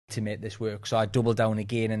to make this work. So I doubled down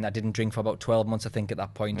again, and I didn't drink for about 12 months, I think, at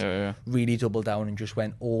that point. Really doubled down and just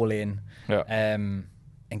went all in, and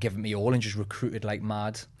given me all, and just recruited like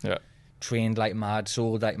mad, trained like mad,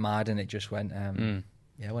 sold like mad, and it just went, went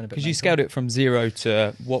a bit. Because you scaled it from 0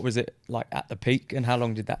 to, what was it like at the peak, and how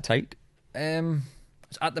long did that take?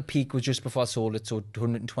 At the peak was just before I sold it, so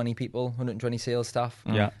 120 people, 120 sales staff,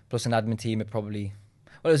 plus an admin team.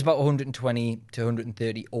 It was about 120 to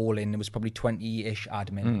 130 all in. It was probably 20-ish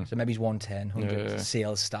admin, so maybe it's 110,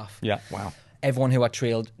 sales staff. Yeah, wow. Everyone who I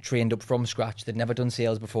trained up from scratch. They'd never done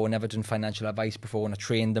sales before, never done financial advice before, and I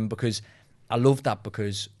trained them because I loved that,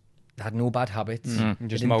 because they had no bad habits.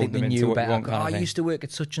 Just mold them into what you want. I used to work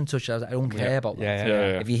at such and such. I don't care about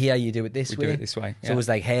that. If you're here, you do it this way. Do it this way. So it was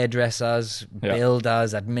like hairdressers,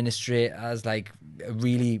 builders, administrators, like a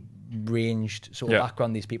really ranged sort of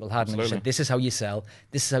background these people had. And I said, this is how you sell.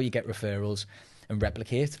 This is how you get referrals and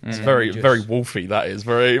replicate. It's very wolfy. That is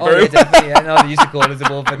very. Yeah, definitely. Yeah, no, they used to call us a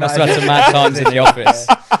wolf. But must have had some mad times in the office.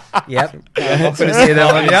 Yep. I'm not going to say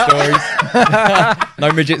that one.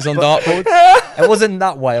 No midgets on dartboards. It wasn't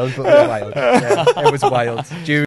that wild, but it was wild. Yeah, it was wild.